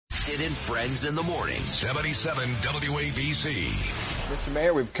Kid and Friends in the morning. 77 WABC. Mr.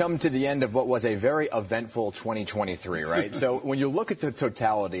 Mayor, we've come to the end of what was a very eventful 2023, right? So when you look at the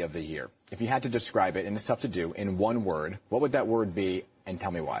totality of the year, if you had to describe it, and it's tough to do, in one word, what would that word be, and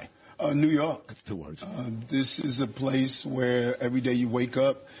tell me why? New York. 2 words. This is a place where every day you wake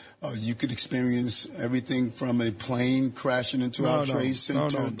up, you could experience everything from a plane crashing into our trade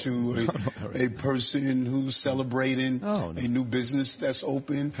center to a person who's celebrating a new business that's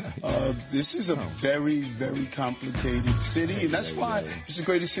open. This is a very, very complicated city, and that's why it's the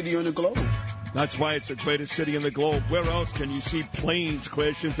greatest city on the globe. That's why it's the greatest city in the globe. Where else can you see planes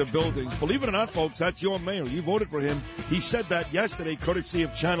crash into buildings? Believe it or not, folks, that's your mayor. You voted for him. He said that yesterday, courtesy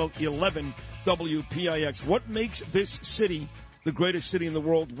of Channel 11 WPIX. What makes this city the greatest city in the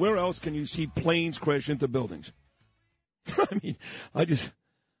world? Where else can you see planes crash into buildings? I mean,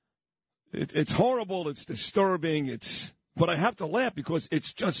 it's horrible. It's disturbing. But I have to laugh because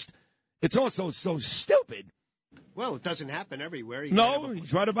it's also so stupid. Well, it doesn't happen everywhere. No,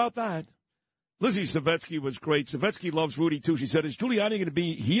 he's right about that. Lizzie Savetsky was great. Savetsky loves Rudy, too. She said, is Giuliani going to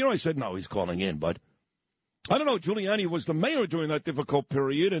be here? I said, no, he's calling in. But I don't know. Giuliani was the mayor during that difficult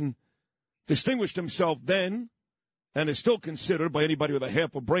period and distinguished himself then and is still considered by anybody with a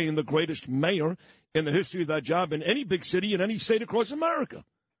half a brain the greatest mayor in the history of that job in any big city in any state across America.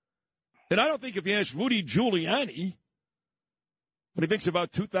 And I don't think if you ask Rudy Giuliani when he thinks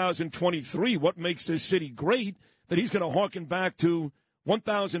about 2023, what makes this city great, that he's going to harken back to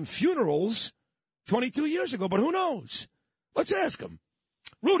 1,000 funerals 22 years ago, but who knows? Let's ask him.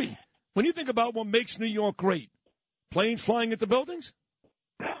 Rudy, when you think about what makes New York great, planes flying into buildings?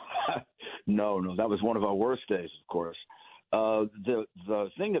 No, that was one of our worst days, of course. The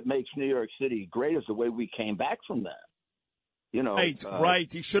thing that makes New York City great is the way we came back from that. You know,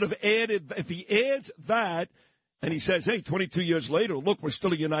 right. He should have added, if he adds that, and he says, hey, 22 years later, look, we're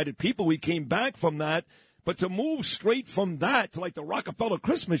still a united people. We came back from that. But to move straight from that to like the Rockefeller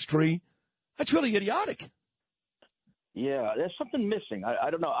Christmas tree, that's really idiotic. Yeah, there's something missing. I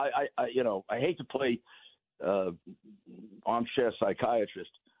don't know. I hate to play armchair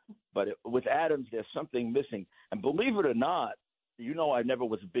psychiatrist, but with Adams, there's something missing. And believe it or not, I never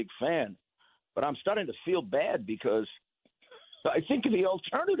was a big fan, but I'm starting to feel bad because I think of the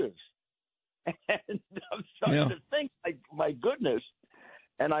alternatives. And I'm starting to think, my goodness.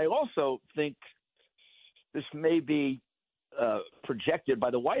 And I also think this may be projected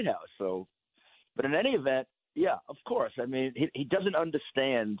by the White House. So, but in any event, yeah, of course. I mean, he doesn't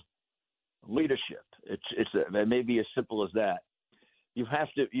understand leadership. It may be as simple as that. You have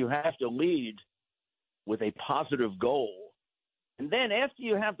to lead with a positive goal, and then after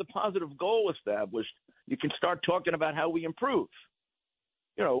you have the positive goal established, you can start talking about how we improve.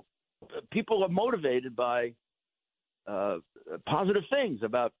 People are motivated by positive things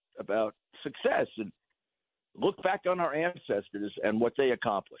about success, and look back on our ancestors and what they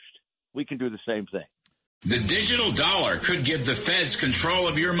accomplished. We can do the same thing. The digital dollar could give the feds control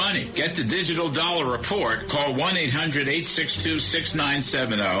of your money. Get the digital dollar report. Call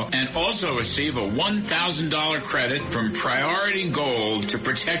 1-800-862-6970 and also receive a $1,000 credit from Priority Gold to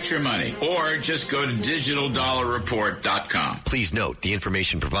protect your money. Or just go to digitaldollarreport.com. Please note the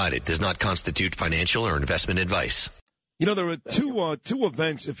information provided does not constitute financial or investment advice. There are two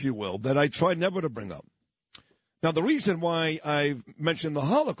events, if you will, that I try never to bring up. Now, the reason why I've mentioned the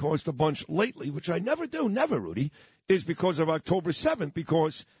Holocaust a bunch lately, which I never do, Rudy, is because of October 7th,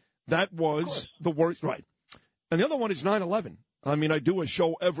 because that was the worst. Right. And the other one is 9/11. I mean, I do a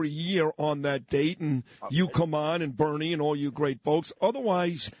show every year on that date, and you come on, and Bernie and all you great folks.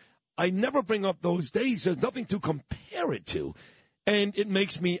 Otherwise, I never bring up those days. There's nothing to compare it to. And it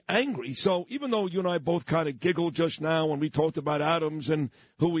makes me angry. So even though you and I both kind of giggled just now when we talked about Adams and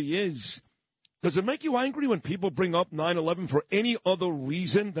who he is, does it make you angry when people bring up 9/11 for any other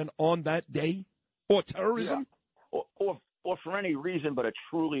reason than on that day? Or terrorism? Yeah. Or for any reason but a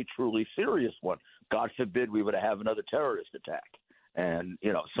truly, truly serious one. God forbid we would have another terrorist attack. And,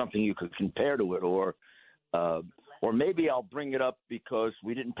 something you could compare to it. Or maybe I'll bring it up because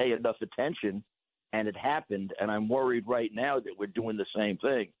we didn't pay enough attention and it happened, and I'm worried right now that we're doing the same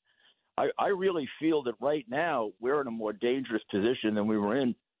thing. I really feel that right now we're in a more dangerous position than we were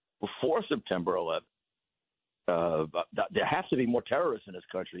in before September 11th. There have to be more terrorists in this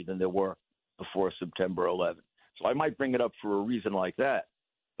country than there were before September 11th. So I might bring it up for a reason like that.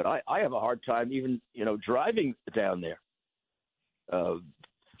 But I have a hard time even, driving down there.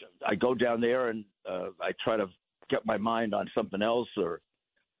 I go down there and I try to get my mind on something else, or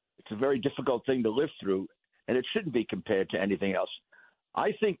it's a very difficult thing to live through, and it shouldn't be compared to anything else.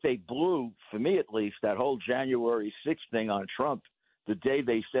 I think they blew, for me at least, that whole January 6th thing on Trump the day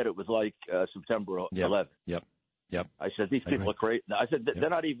they said it was like September 11th. Yep. I said, these people are crazy. I said, they're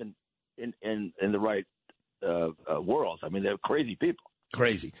not even in the right world. I mean, they're crazy people.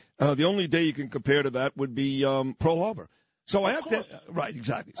 Crazy. The only day you can compare to that would be Pearl Harbor. So I have to, right,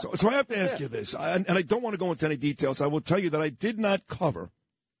 exactly. So I have to ask you this, and I don't want to go into any details. I will tell you that I did not cover,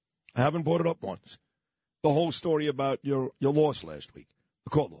 I haven't brought it up once, the whole story about your loss last week, the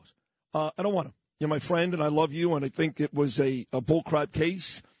court loss. I don't want to. You're my friend, and I love you, and I think it was a bullcrap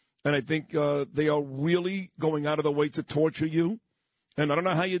case, and I think they are really going out of their way to torture you. And I don't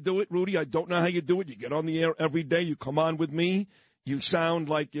know how you do it, Rudy. I don't know how you do it. You get on the air every day. You come on with me. You sound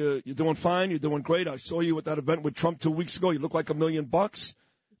like you're doing fine. You're doing great. I saw you at that event with Trump 2 weeks ago. You look like $1 million.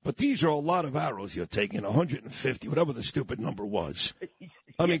 But these are a lot of arrows you're taking, 150, whatever the stupid number was.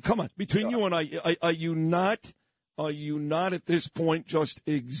 I mean, come on. Between you and I, are you not at this point just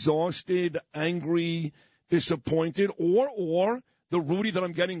exhausted, angry, disappointed? Or the Rudy that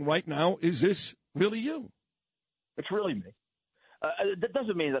I'm getting right now, is this really you? It's really me. That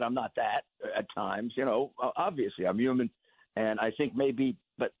doesn't mean that I'm not that at times. You know, obviously I'm human. And I think maybe,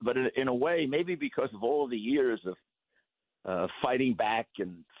 but in a way, maybe because of all of the years of fighting back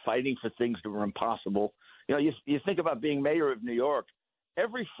and fighting for things that were impossible. You know, you think about being mayor of New York.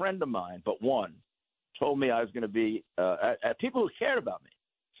 Every friend of mine but one told me I was going to be people who cared about me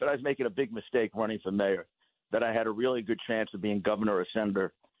said I was making a big mistake running for mayor, that I had a really good chance of being governor or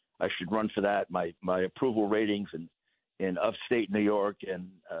senator. I should run for that. My approval ratings in upstate New York and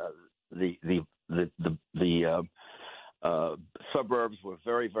the suburbs were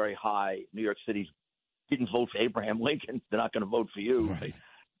very, very high. New York City didn't vote for Abraham Lincoln. They're not going to vote for you. Right.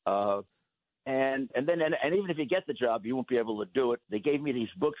 And even if you get the job, you won't be able to do it. They gave me these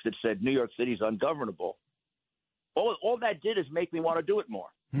books that said New York City's ungovernable. All that did is make me want to do it more.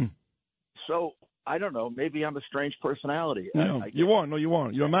 So I don't know. Maybe I'm a strange personality. No, you aren't. No, you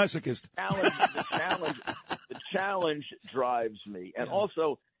aren't. You're a masochist. The challenge drives me, and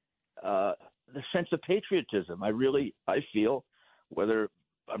also the sense of patriotism. I feel, whether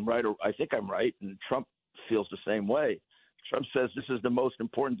I'm right or I think I'm right, and Trump feels the same way. Trump says this is the most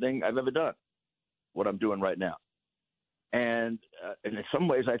important thing I've ever done, what I'm doing right now. And in some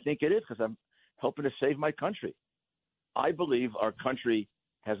ways I think it is, because I'm helping to save my country. I believe our country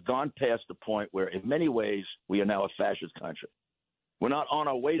has gone past the point where in many ways we are now a fascist country. We're not on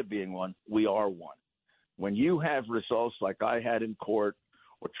our way to being one. We are one. When you have results like I had in court,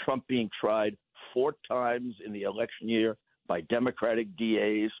 or Trump being tried 4 times in the election year by Democratic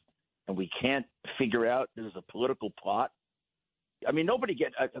DAs, and we can't figure out this is a political plot. I mean,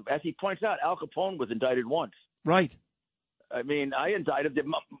 as he points out, Al Capone was indicted once. Right. I mean, I indicted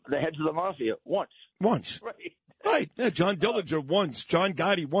the heads of the mafia once. Right. Yeah, John Dillinger once, John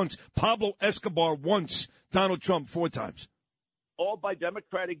Gotti once, Pablo Escobar once, Donald Trump 4 times. All by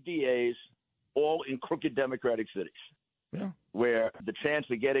Democratic DAs, all in crooked Democratic cities. Yeah. Where the chance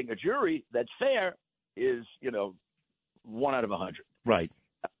of getting a jury that's fair is, 1 out of 100. Right.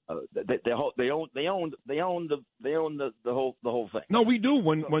 They own the whole thing. No, we do.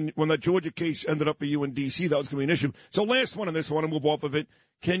 When that Georgia case ended up with you in D.C., that was going to be an issue. So last one on this, I want to move off of it.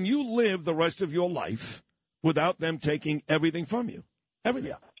 Can you live the rest of your life without them taking everything from you?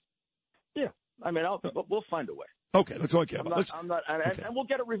 Everything. Yeah. I mean, we'll find a way. Okay, that's all I care about. And we'll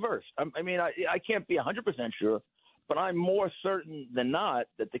get it reversed. I can't be 100% sure, but I'm more certain than not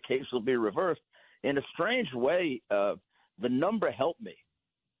that the case will be reversed. In a strange way, the number helped me.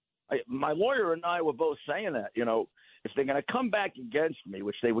 My lawyer and I were both saying that, if they're going to come back against me,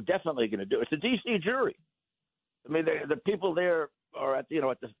 which they were definitely going to do, it's a D.C. jury. I mean, the people there are at the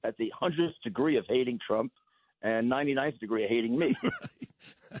 100th degree of hating Trump and 99th degree of hating me.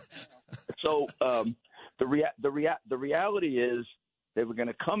 So the reality is they were going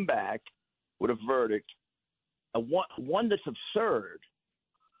to come back with a verdict. One that's absurd,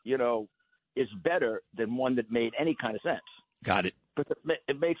 is better than one that made any kind of sense. Got it. But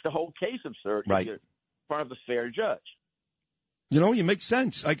it makes the whole case absurd. Right. If you're in front of a fair judge. You make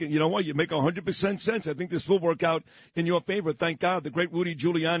sense. You know what? You make 100% sense. I think this will work out in your favor. Thank God. The great Rudy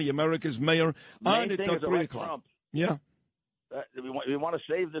Giuliani, America's mayor, on at 3 o'clock. Trump. Yeah. We want to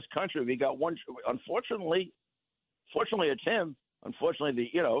save this country. We got one. Fortunately, it's him. Unfortunately,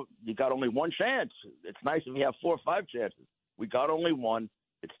 you got only one chance. It's nice if you have 4 or 5 chances. We got only one.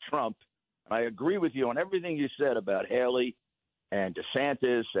 It's Trump. And I agree with you on everything you said about Haley and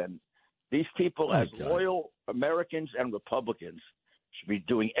DeSantis, and these people, as loyal Americans and Republicans, should be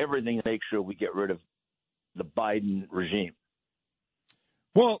doing everything to make sure we get rid of the Biden regime.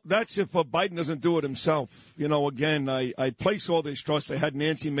 Well, that's if Biden doesn't do it himself. You know, again, I place all this trust. I had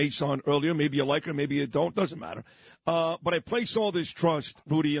Nancy Mace on earlier. Maybe you like her, maybe you don't. Doesn't matter. But I place all this trust,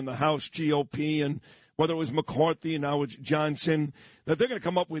 Rudy, in the House GOP, and whether it was McCarthy and now it's Johnson, that they're going to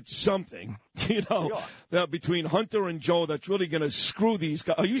come up with something, you know, between Hunter and Joe that's really going to screw these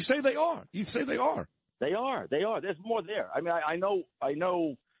guys. Oh, you say they are. You say they are. They are. They are. There's more there. I mean, I know.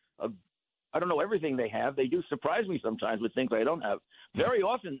 I don't know everything they have. They do surprise me sometimes with things I don't have. Very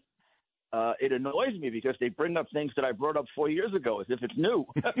often, it annoys me because they bring up things that I brought up 4 years ago as if it's new.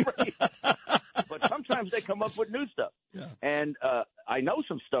 But sometimes they come up with new stuff. Yeah. And I know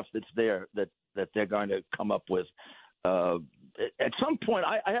some stuff that's there that they're going to come up with. At some point,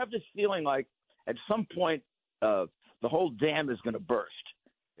 I have this feeling like at some point the whole dam is going to burst.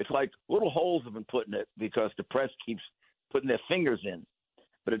 It's like little holes have been put in it because the press keeps putting their fingers in.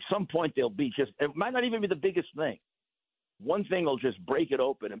 But at some point, they'll be it might not even be the biggest thing. One thing will just break it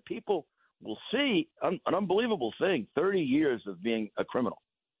open, and people will see an unbelievable thing, 30 years of being a criminal.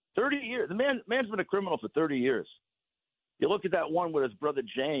 30 years. The man's been a criminal for 30 years. You look at that one with his brother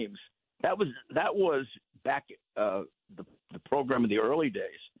James, that was back the program in the early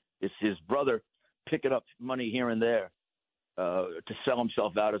days. It's his brother picking up money here and there to sell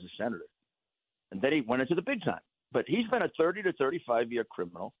himself out as a senator. And then he went into the big time. But he's been a 30 to 35-year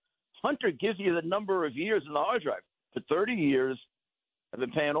criminal. Hunter gives you the number of years in the hard drive. For 30 years, I've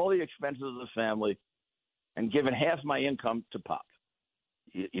been paying all the expenses of the family and giving half my income to Pop.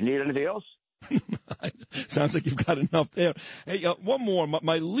 You need anything else? Sounds like you've got enough there. Hey, one more.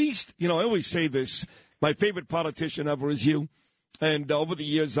 My least, I always say this, my favorite politician ever is you. And over the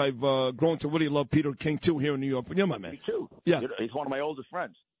years, I've grown to really love Peter King, too, here in New York. But you're my man. Me, too. Yeah. He's one of my oldest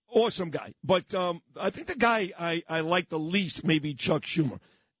friends. Awesome guy. But I think the guy I like the least may be Chuck Schumer.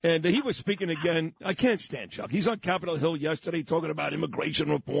 And he was speaking again. I can't stand Chuck. He's on Capitol Hill yesterday talking about immigration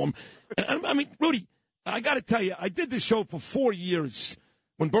reform. I mean, Rudy, I got to tell you, I did this show for 4 years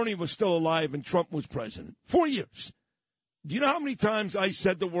when Bernie was still alive and Trump was president. 4 years. Do you know how many times I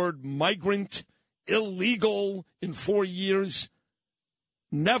said the word migrant, illegal in 4 years?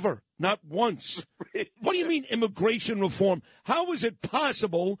 Never. Not once. What do you mean immigration reform? How is it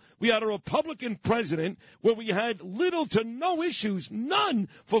possible we had a Republican president where we had little to no issues, none,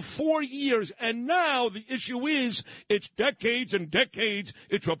 for 4 years, and now the issue is it's decades and decades,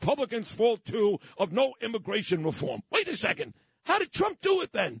 it's Republicans' fault, too, of no immigration reform. Wait a second. How did Trump do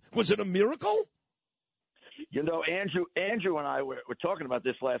it then? Was it a miracle? You know, Andrew and I were talking about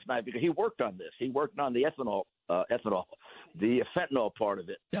this last night because he worked on this. He worked on the the fentanyl part of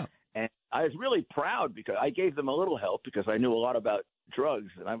it. Yeah. And I was really proud because I gave them a little help because I knew a lot about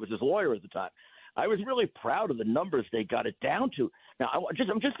drugs, and I was his lawyer at the time. I was really proud of the numbers they got it down to. Now,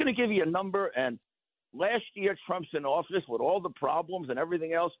 I'm just going to give you a number. And last year, Trump's in office with all the problems and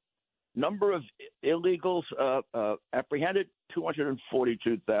everything else. Number of illegals apprehended,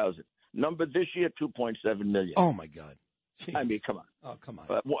 242,000. Number this year, 2.7 million. Oh, my God. Jeez. I mean, come on. Oh, come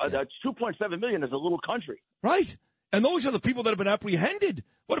on. That's 2.7 million is a little country. Right. And those are the people that have been apprehended.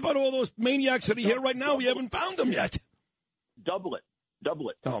 What about all those maniacs that are here right now? We haven't found them yet. Double it.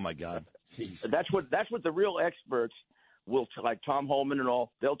 Oh, my God. Jeez. That's what the real experts will, like Tom Holman and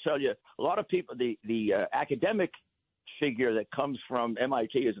all, they'll tell you. A lot of people, the academic figure that comes from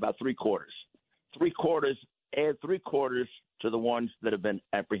MIT is about three-quarters. Add three-quarters to the ones that have been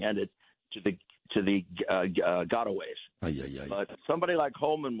apprehended to the gotaways. But somebody like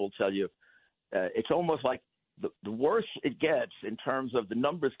Holman will tell you it's almost like the worse it gets in terms of the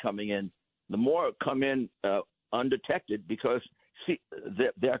numbers coming in, the more come in undetected because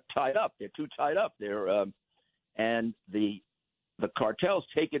they're tied up. They're too tied up. And the cartels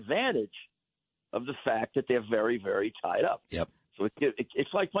take advantage of the fact that they're very, very tied up. Yep. So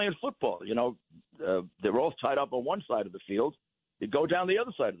it's like playing football. You know, they're all tied up on one side of the field. You go down the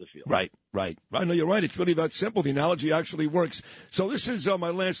other side of the field. Right. I know you're right. It's really that simple. The analogy actually works. So this is my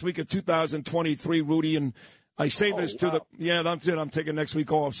last week of 2023, Rudy, and I say this to that's it. I'm taking next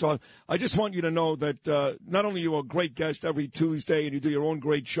week off. So I just want you to know that not only you're a great guest every Tuesday and you do your own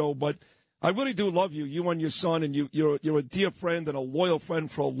great show, but I really do love you. You and your son, and you're a dear friend and a loyal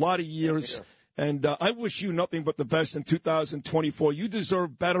friend for a lot of years. And I wish you nothing but the best in 2024. You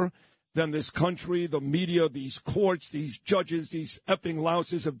deserve better than this country, the media, these courts, these judges, these effing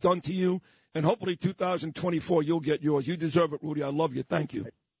louses have done to you. And hopefully 2024, you'll get yours. You deserve it, Rudy. I love you. Thank you.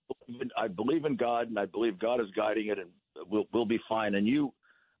 I believe in God, and I believe God is guiding it, and we'll be fine. And you,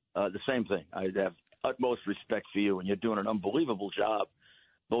 the same thing. I have utmost respect for you, and you're doing an unbelievable job,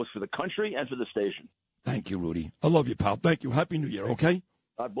 both for the country and for the station. Thank you, Rudy. I love you, pal. Thank you. Happy New Year, okay?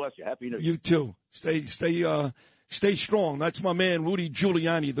 God bless you. Happy New Year. You too. Stay Stay strong. That's my man, Rudy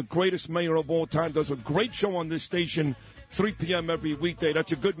Giuliani, the greatest mayor of all time. Does a great show on this station, 3 p.m. every weekday.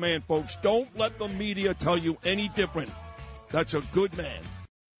 That's a good man, folks. Don't let the media tell you any different. That's a good man.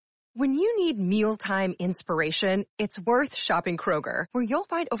 When you need mealtime inspiration, it's worth shopping Kroger, where you'll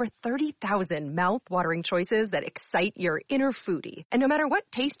find over 30,000 mouth-watering choices that excite your inner foodie. And no matter what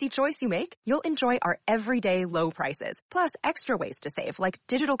tasty choice you make, you'll enjoy our everyday low prices, plus extra ways to save, like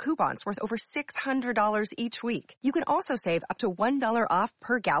digital coupons worth over $600 each week. You can also save up to $1 off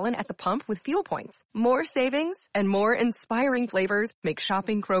per gallon at the pump with fuel points. More savings and more inspiring flavors make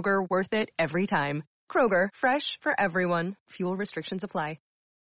shopping Kroger worth it every time. Kroger, fresh for everyone. Fuel restrictions apply.